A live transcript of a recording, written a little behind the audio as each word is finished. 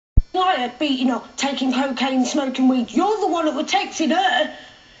like her beating her, taking cocaine, smoking weed. You're the one that were texting her,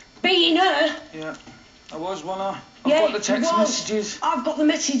 beating her. Yeah, I was, wasn't I? I've got the text messages. I've got the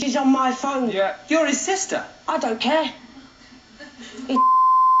messages on my phone. Yeah. You're his sister. I don't care. He's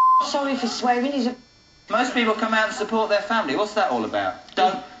sorry for swearing, he's a... Most people come out and support their family. What's that all about?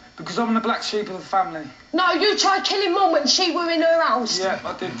 Don't. Because I'm the black sheep of the family. No, you tried killing Mum when she were in her house. Yeah,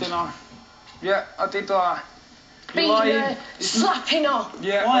 I did, didn't I? Yeah, I did lie. Beating her, slapping her.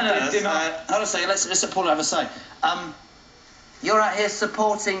 Yeah, Why I did, didn't I? Hold on a second, let's Paul have a say. You're out here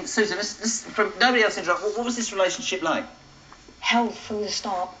supporting Susan. This from nobody else interrupt. What was this relationship like? Hell from the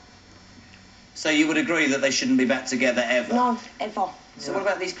start. So you would agree that they shouldn't be back together ever? No, ever. So what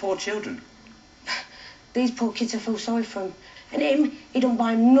about these poor children? These poor kids, I feel sorry for them. And him, he don't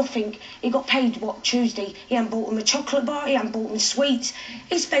buy nothing. He got paid, what, Tuesday? He hadn't bought them a chocolate bar, he hadn't bought them sweets.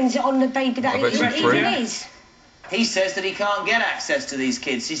 He spends it on the baby that he is. He says that he can't get access to these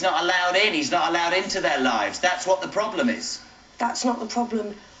kids. He's not allowed in. He's not allowed into their lives. That's what the problem is. That's not the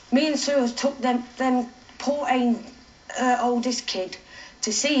problem. Me and Sue took them poor oldest kid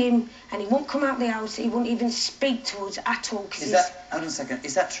to see him, and he won't come out the house. He won't even speak to us at all. Is that... Hold on a second.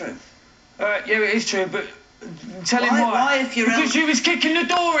 Is that true? Yeah, it is true, but... Tell him why. Why if you're... Because you was kicking the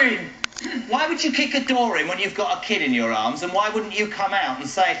door in. Why would you kick a door in when you've got a kid in your arms, and why wouldn't you come out and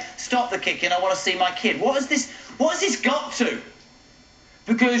say, stop the kicking, I want to see my kid? What has this got to?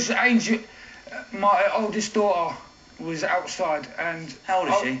 Because Angel, my oldest daughter, was outside and... How old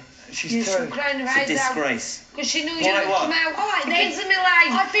is she? She's 2. It's a disgrace. Because she knew you would come out. All right, there's my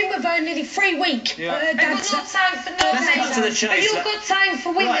life. I've been with her nearly 3 weeks. Yeah. I've got no time for no Let's cut to the chase. Are you got time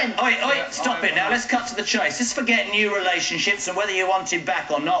for women? Right, oi, stop it now. Let's cut to the chase. Let's forget new relationships and whether you want him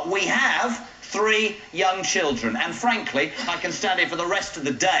back or not. We have 3 young children, and frankly, I can stand here for the rest of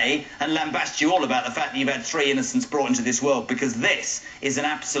the day and lambast you all about the fact that you've had 3 innocents brought into this world, because this is an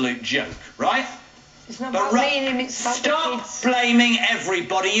absolute joke, right? It's not about me and him, it's about the kids. Stop blaming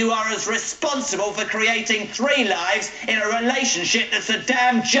everybody. You are as responsible for creating 3 lives in a relationship that's a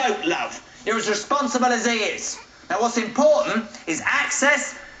damn joke, love. You're as responsible as he is. Now, what's important is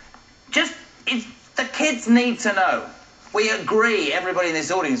access. The kids need to know. We agree, everybody in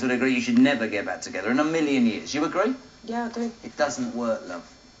this audience would agree, you should never get back together in a million years. You agree? Yeah, I do. It doesn't work, love.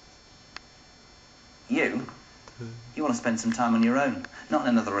 You want to spend some time on your own, not in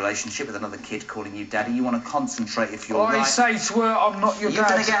another relationship with another kid calling you daddy. You want to concentrate if you're right. I say to her, I'm not your dad. You're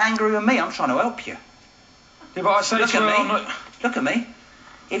going to get angry with me. I'm trying to help you. Yeah, but I say to her, I'm not... Look at me.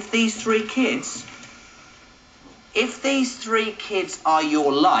 If these 3 kids are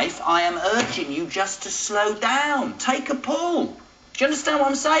your life, I am urging you just to slow down. Take a pull. Do you understand what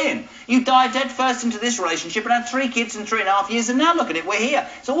I'm saying? You dived head first into this relationship and had 3 kids in 3.5 years, and now look at it, we're here.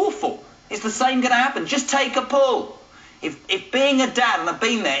 It's awful. It's the same going to happen. Just take a pull. If being a dad, and I've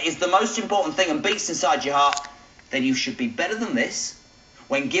been there, is the most important thing and beats inside your heart, then you should be better than this.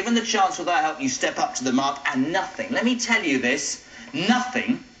 When given the chance without help, you step up to the mark, and nothing, let me tell you this,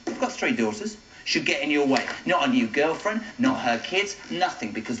 nothing, I've got 3 daughters, should get in your way. Not a new girlfriend, not her kids,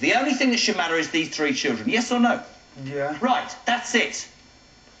 nothing. Because the only thing that should matter is these 3 children. Yes or no? Yeah. Right, that's it.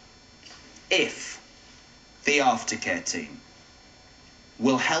 If the aftercare team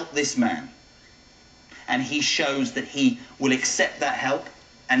will help this man, and he shows that he will accept that help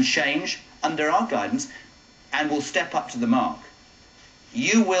and change under our guidance and will step up to the mark,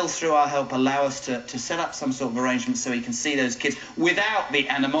 you will, through our help, allow us to set up some sort of arrangement so he can see those kids without the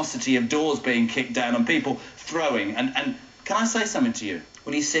animosity of doors being kicked down and people throwing. And can I say something to you?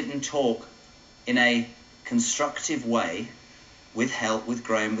 Will you sit and talk in a constructive way, with help, with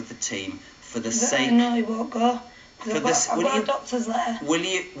Graham, with the team, for the sake... No, he won't go. I've got a doctor's letter. Will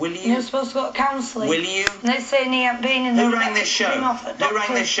you... You're supposed to go to counselling. Will you... And they're saying he ain't been in the... Who rang this show? Who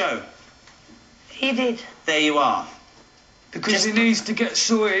rang this show? He did. There you are. Because he needs to get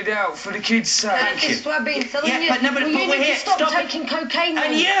sorted out for the kids' sake. That's just what I've been telling you. But Well, you we're need here. to stop taking cocaine.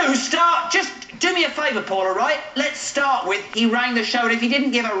 And you start... Just do me a favour, Paula, right? Let's start with he rang the show, and if he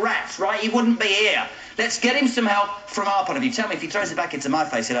didn't give a rat's, right, he wouldn't be here. Let's get him some help from our point of view. Tell me, if he throws it back into my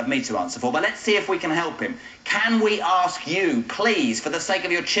face, he'll have me to answer for. But let's see if we can help him. Can we ask you, please, for the sake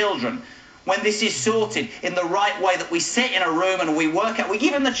of your children, when this is sorted in the right way, that we sit in a room and we work out, we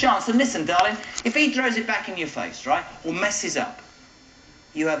give him the chance, and listen, darling, if he throws it back in your face, right, or messes up,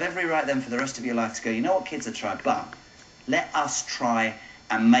 you have every right then for the rest of your life to go, you know what, kids, I tried, but let us try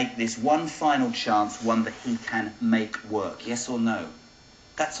and make this one final chance one that he can make work. Yes or no?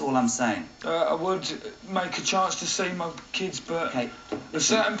 That's all I'm saying. I would make a chance to see my kids, but okay. A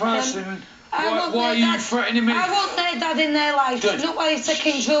certain person, why are you threatening me? I want their dad in their life. Good. Not while he's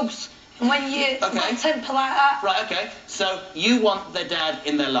taking drugs And when you got a temper like that... Right, okay. So you want their dad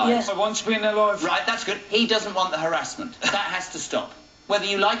in their lives? I want to be in their life. Right, that's good. He doesn't want the harassment. That has to stop. Whether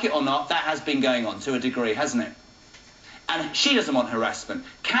you like it or not, that has been going on to a degree, hasn't it? And she doesn't want harassment.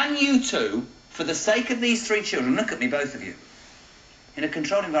 Can you two, for the sake of these 3 children, look at me, both of you, in a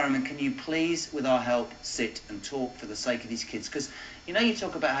controlled environment, can you please, with our help, sit and talk for the sake of these kids? Because, you know, you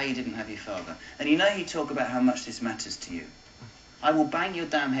talk about how you didn't have your father, and you know you talk about how much this matters to you. I will bang your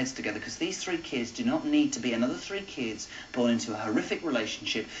damn heads together, because these 3 kids do not need to be another 3 kids born into a horrific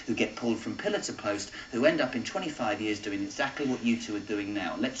relationship who get pulled from pillar to post, who end up in 25 years doing exactly what you two are doing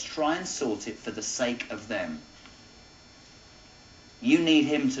now. Let's try and sort it for the sake of them. You need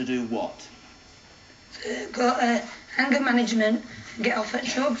him to do what? Got anger management, get off at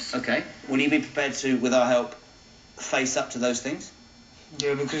drugs. Okay. Will you be prepared to, with our help, face up to those things?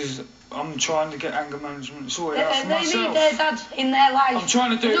 Yeah, because I'm trying to get anger management sorted out for They myself. need their dad in their life. I'm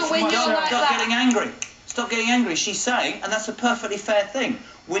trying to do it for myself. Stop getting angry. Stop getting angry. She's saying, and that's a perfectly fair thing,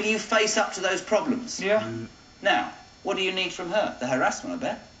 will you face up to those problems? Yeah. Now, what do you need from her? The harassment, I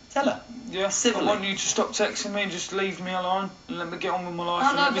bet. Tell her. Yeah. Civilly. I want you to stop texting me and just leave me alone and let me get on with my life I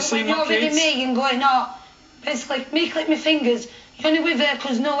and know, let me but see when my you're kids. with me and going, oh, basically, me click my fingers, you're only with her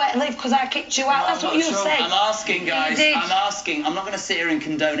because nowhere to live because I kicked you out. That's what you say. I'm asking, guys, You did. I'm asking. I'm not going to sit here and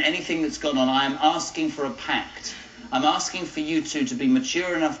condone anything that's gone on. I am asking for a pact. I'm asking for you two to be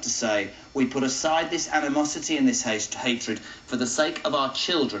mature enough to say, we put aside this animosity and this hatred for the sake of our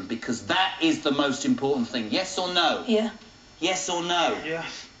children, because that is the most important thing. Yes or no? Yeah. Yes or no? Yeah.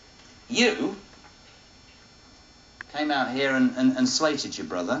 You came out here and slated your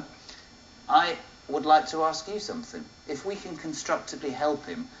brother. I would like to ask you something. If we can constructively help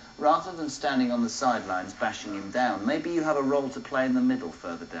him, rather than standing on the sidelines bashing him down, maybe you have a role to play in the middle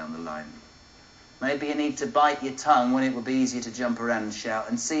further down the line. Maybe you need to bite your tongue when it would be easier to jump around and shout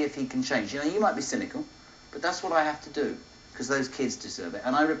and see if he can change. You know, you might be cynical, but that's what I have to do, because those kids deserve it.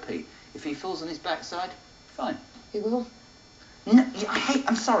 And I repeat, if he falls on his backside, fine. He will. No,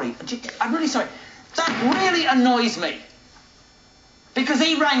 I'm sorry. I'm really sorry. That really annoys me. Because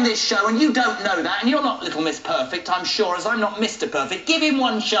he rang this show and you don't know that, and you're not Little Miss Perfect, I'm sure, as I'm not Mr. Perfect. Give him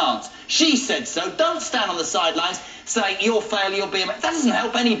one chance. She said so. Don't stand on the sidelines, say you'll fail, you'll be a... That doesn't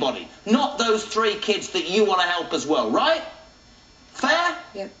help anybody. Not those 3 kids that you want to help as well, right? Fair?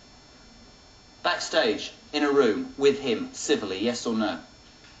 Yeah. Backstage, in a room, with him, civilly, yes or no?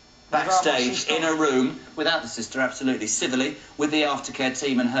 Backstage, in a room, without the sister, absolutely, civilly, with the aftercare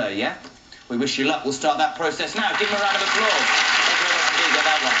team and her, yeah? We wish you luck. We'll start that process now. Give him a round of applause. Thank you very much indeed. Get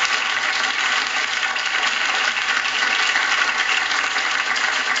that one.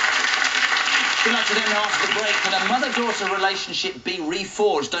 Good luck to them now after the break. Can a mother-daughter relationship be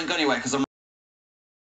reforged? Don't go anywhere, because I'm...